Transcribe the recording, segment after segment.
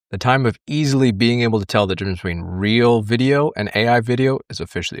The time of easily being able to tell the difference between real video and AI video is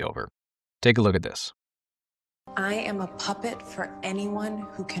officially over. Take a look at this. I am a puppet for anyone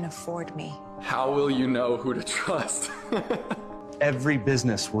who can afford me. How will you know who to trust? Every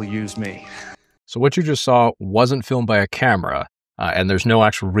business will use me. So what you just saw wasn't filmed by a camera, and there's no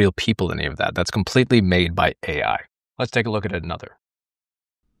actual real people in any of that. That's completely made by AI. Let's take a look at another.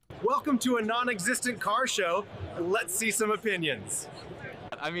 Welcome to a non-existent car show. Let's see some opinions.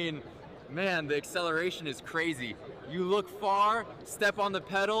 I mean, man, the acceleration is crazy. You look far, step on the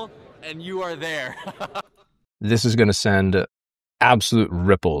pedal, and you are there. This is going to send absolute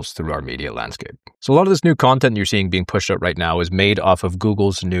ripples through our media landscape. So a lot of this new content you're seeing being pushed out right now is made off of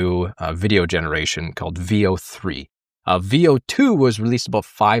Google's new video generation called Veo3. Veo2 was released about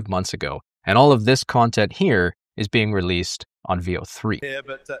 5 months ago, and all of this content here is being released on Veo3. Here,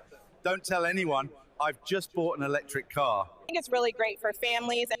 but don't tell anyone. I've just bought an electric car. I think it's really great for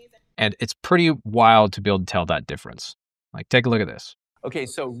families. And it's pretty wild to be able to tell that difference. Like, take a look at this. Okay,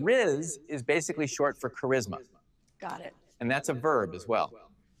 so Riz is basically short for charisma. Got it. And that's a verb as well.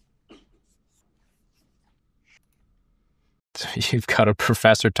 You've got a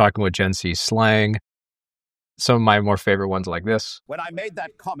professor talking with Gen Z slang. Some of my more favorite ones like this. When I made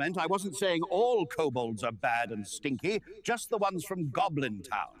that comment, I wasn't saying all kobolds are bad and stinky, just the ones from Goblin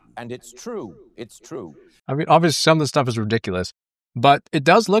Town. And it's true. It's true. I mean, obviously some of the stuff is ridiculous, but it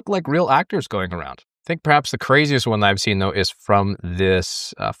does look like real actors going around. I think perhaps the craziest one that I've seen, though, is from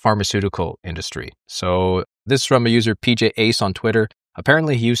this pharmaceutical industry. So this is from a user, PJ Ace on Twitter.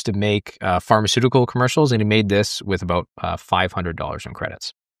 Apparently, he used to make pharmaceutical commercials, and he made this with about $500 in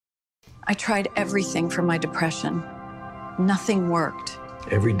credits. I tried everything for my depression. Nothing worked.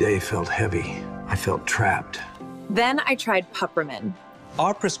 Every day felt heavy. I felt trapped. Then I tried Puppermin.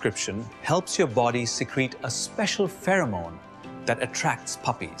 Our prescription helps your body secrete a special pheromone that attracts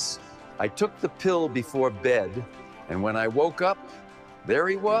puppies. I took the pill before bed, and when I woke up, there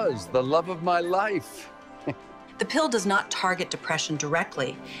he was, the love of my life. The pill does not target depression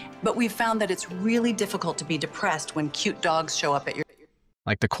directly, but we've found that it's really difficult to be depressed when cute dogs show up at your...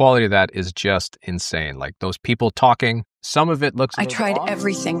 Like, the quality of that is just insane. Like, those people talking, some of it looks... I tried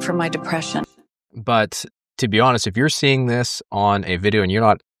everything for my depression. But to be honest, if you're seeing this on a video and you're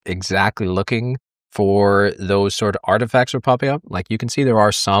not exactly looking for those sort of artifacts that are popping up, like you can see there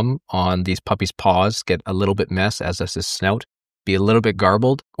are some on these puppies' paws get a little bit messed, as does his snout, be a little bit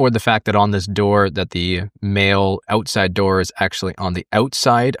garbled, or the fact that on this door that the male outside door is actually on the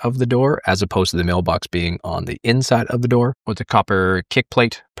outside of the door as opposed to the mailbox being on the inside of the door, or the copper kick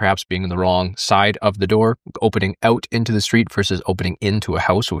plate perhaps being on the wrong side of the door, opening out into the street versus opening into a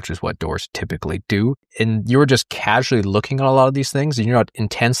house, which is what doors typically do. And you're just casually looking at a lot of these things and you're not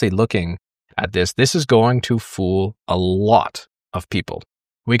intensely looking at this. This is going to fool a lot of people.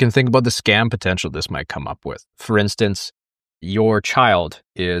 We can think about the scam potential this might come up with. For instance, your child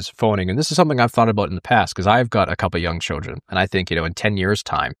is phoning, and this is something I've thought about in the past because I've got a couple of young children, and I think, in 10 years'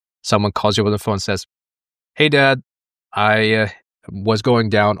 time, someone calls you over the phone and says, "Hey, Dad, I was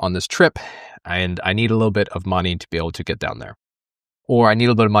going down on this trip, and I need a little bit of money to be able to get down there. Or I need a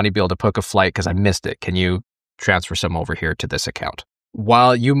little bit of money to be able to book a flight because I missed it. Can you transfer some over here to this account?"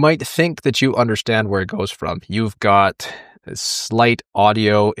 While you might think that you understand where it goes from, you've got slight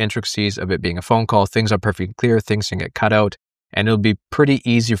audio intricacies of it being a phone call. Things are perfectly clear. Things can get cut out. And it'll be pretty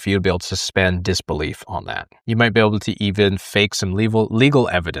easy for you to be able to suspend disbelief on that. You might be able to even fake some legal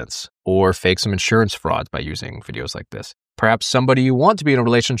evidence or fake some insurance frauds by using videos like this. Perhaps somebody you want to be in a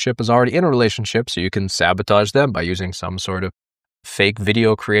relationship is already in a relationship, so you can sabotage them by using some sort of fake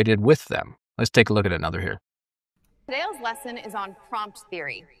video created with them. Let's take a look at another here. Today's lesson is on prompt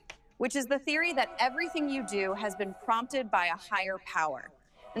theory, which is the theory that everything you do has been prompted by a higher power.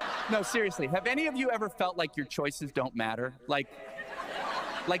 No, seriously, have any of you ever felt like your choices don't matter? Like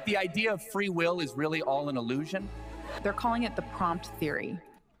the idea of free will is really all an illusion? They're calling it the prompt theory.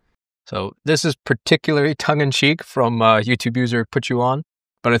 So this is particularly tongue-in-cheek from YouTube user Put You On,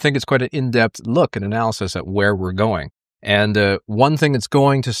 but I think it's quite an in-depth look and analysis at where we're going. And one thing that's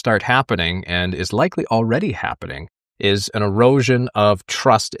going to start happening, and is likely already happening, is an erosion of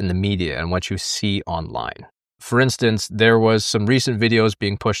trust in the media and what you see online. For instance, there was some recent videos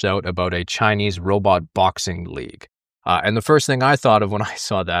being pushed out about a Chinese robot boxing league. And the first thing I thought of when I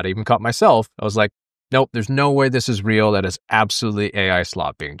saw that, I even caught myself, I was like, nope, there's no way this is real. That is absolutely AI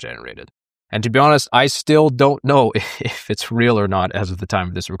slop being generated. And to be honest, I still don't know if it's real or not as of the time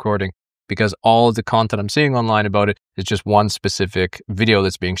of this recording, because all of the content I'm seeing online about it is just one specific video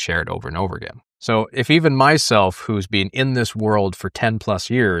that's being shared over and over again. So if even myself, who's been in this world for 10 plus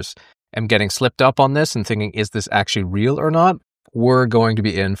years, am getting slipped up on this and thinking, is this actually real or not? we're going to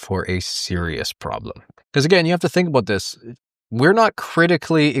be in for a serious problem. Because again, you have to think about this. We're not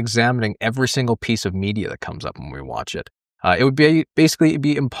critically examining every single piece of media that comes up when we watch it. It would be basically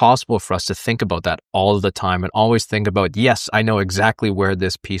be impossible for us to think about that all the time and always think about, yes, I know exactly where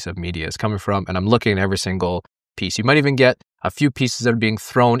this piece of media is coming from, and I'm looking at every single piece. You might even get a few pieces that are being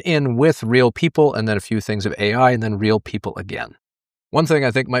thrown in with real people, and then a few things of AI, and then real people again. One thing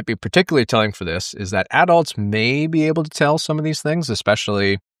I think might be particularly telling for this is that adults may be able to tell some of these things,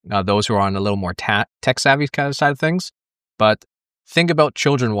 especially those who are on a little more tech-savvy kind of side of things. But think about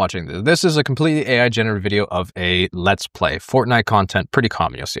children watching this. This is a completely AI-generated video of a Let's Play. Fortnite content, pretty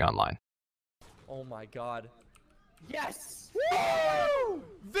common you'll see online. Oh my god. Yes! Woo!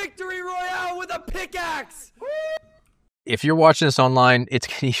 Victory Royale with a pickaxe! Woo! If you're watching this online, it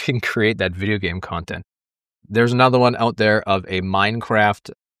can even create that video game content. There's another one out there of a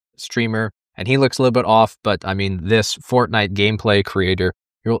Minecraft streamer, and he looks a little bit off, but I mean, this Fortnite gameplay creator,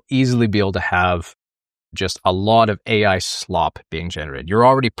 you'll easily be able to have just a lot of AI slop being generated. You're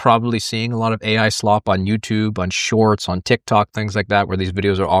already probably seeing a lot of AI slop on YouTube, on Shorts, on TikTok, things like that, where these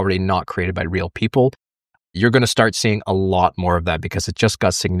videos are already not created by real people. You're going to start seeing a lot more of that because it just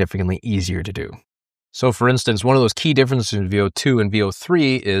got significantly easier to do. So for instance, one of those key differences in Veo 2 and Veo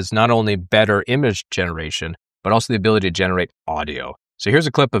 3 is not only better image generation, but also the ability to generate audio. So here's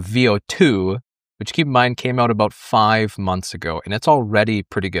a clip of Veo 2, which keep in mind came out about 5 months ago, and it's already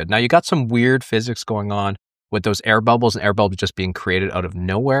pretty good. Now you got some weird physics going on with those air bubbles and air bubbles just being created out of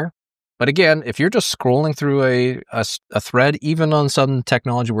nowhere. But again, if you're just scrolling through a thread, even on some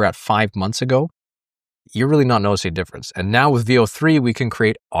technology we're at 5 months ago, you're really not noticing a difference. And now with Veo 3, we can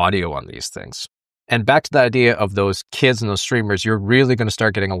create audio on these things. And back to the idea of those kids and those streamers, you're really going to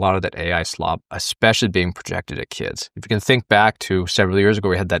start getting a lot of that AI slop, especially being projected at kids. If you can think back to several years ago,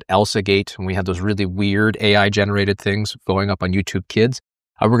 we had that Elsa Gate, and we had those really weird AI-generated things going up on YouTube Kids.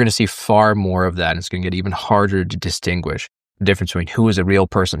 We're going to see far more of that, and it's going to get even harder to distinguish the difference between who is a real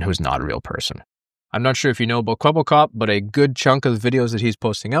person and who's not a real person. I'm not sure if you know about Quebblecop, but a good chunk of the videos that he's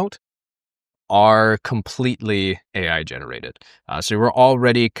posting out are completely AI generated. So we're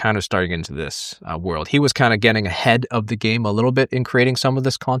already kind of starting into this world. He was kind of getting ahead of the game a little bit in creating some of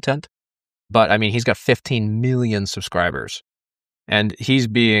this content. But I mean, he's got 15 million subscribers. And he's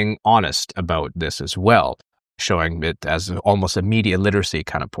being honest about this as well, showing it as almost a media literacy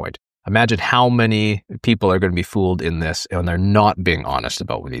kind of point. Imagine how many people are going to be fooled in this and they're not being honest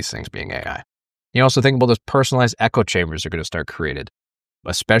about these things being AI. You also think about those personalized echo chambers that are going to start created,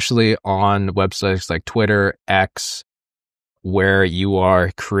 especially on websites like Twitter, X, where you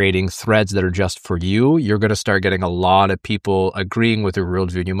are creating threads that are just for you. You're going to start getting a lot of people agreeing with your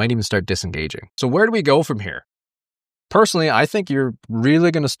worldview. You might even start disengaging. So where do we go from here? Personally, I think you're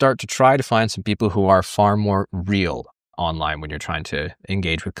really going to start to try to find some people who are far more real online when you're trying to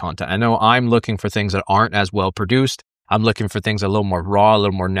engage with content. I know I'm looking for things that aren't as well produced. I'm looking for things a little more raw, a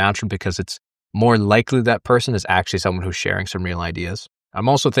little more natural, because it's more likely that person is actually someone who's sharing some real ideas. I'm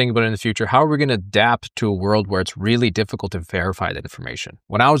also thinking about in the future, how are we going to adapt to a world where it's really difficult to verify that information?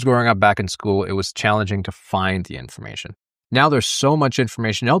 When I was growing up back in school, it was challenging to find the information. Now there's so much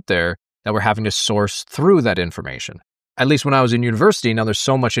information out there that we're having to source through that information. At least when I was in university, now there's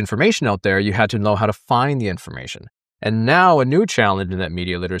so much information out there, you had to know how to find the information. And now a new challenge in that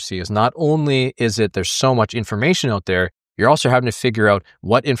media literacy is not only is it there's so much information out there, you're also having to figure out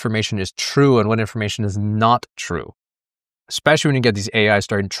what information is true and what information is not true. Especially when you get these AIs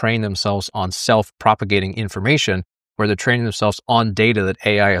starting to train themselves on self-propagating information, where they're training themselves on data that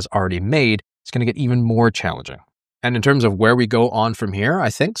AI has already made, it's going to get even more challenging. And in terms of where we go on from here, I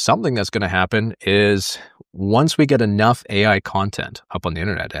think something that's going to happen is once we get enough AI content up on the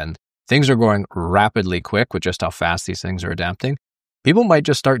internet, and things are going rapidly quick with just how fast these things are adapting, people might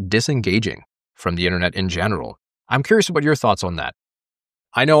just start disengaging from the internet in general. I'm curious about your thoughts on that.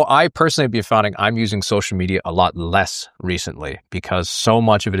 I know I personally have been finding I'm using social media a lot less recently because so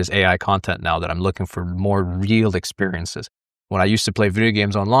much of it is AI content now that I'm looking for more real experiences. When I used to play video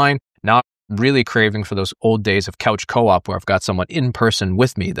games online, now I'm really craving for those old days of couch co-op where I've got someone in person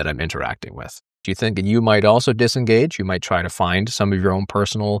with me that I'm interacting with. Do you think that you might also disengage? You might try to find some of your own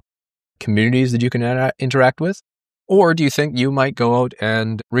personal communities that you can interact with? Or do you think you might go out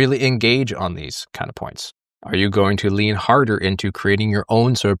and really engage on these kind of points? Are you going to lean harder into creating your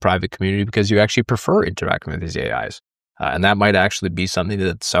own sort of private community because you actually prefer interacting with these AIs? And that might actually be something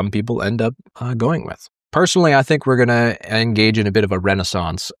that some people end up going with. Personally, I think we're going to engage in a bit of a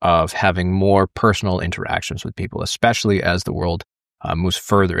renaissance of having more personal interactions with people, especially as the world moves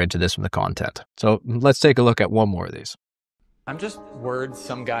further into this with the content. So let's take a look at one more of these. I'm just words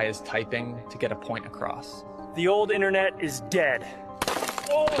some guy is typing to get a point across. The old internet is dead.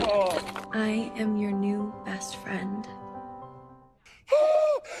 Oh. I am your new best friend.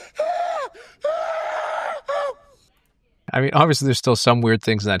 I mean, obviously there's still some weird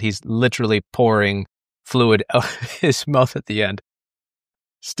things in that he's literally pouring fluid out of his mouth at the end.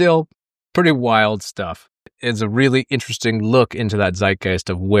 Still, pretty wild stuff. It's a really interesting look into that zeitgeist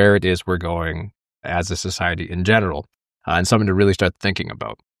of where it is we're going as a society in general, and something to really start thinking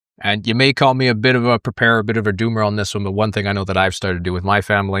about. And you may call me a bit of a preparer, a bit of a doomer on this one, but one thing I know that I've started to do with my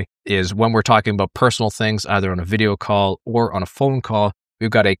family is when we're talking about personal things, either on a video call or on a phone call,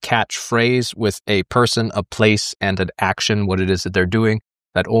 we've got a catchphrase with a person, a place, and an action, what it is that they're doing,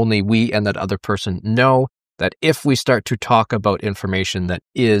 that only we and that other person know, that if we start to talk about information that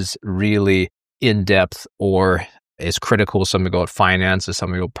is really in-depth or is critical, something about finance,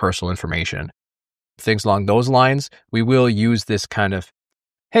 something about personal information, things along those lines, we will use this kind of,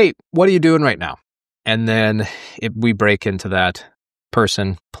 hey, what are you doing right now? And then we break into that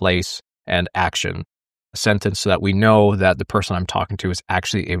person, place, and action sentence so that we know that the person I'm talking to is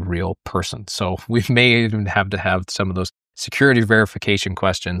actually a real person. So we may even have to have some of those security verification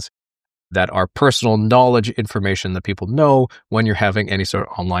questions that are personal knowledge information that people know when you're having any sort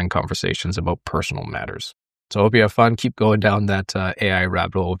of online conversations about personal matters. So I hope you have fun. Keep going down that AI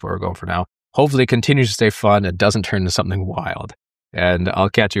rabbit hole where we're going for now. Hopefully it continues to stay fun and doesn't turn into something wild. And I'll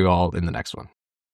catch you all in the next one.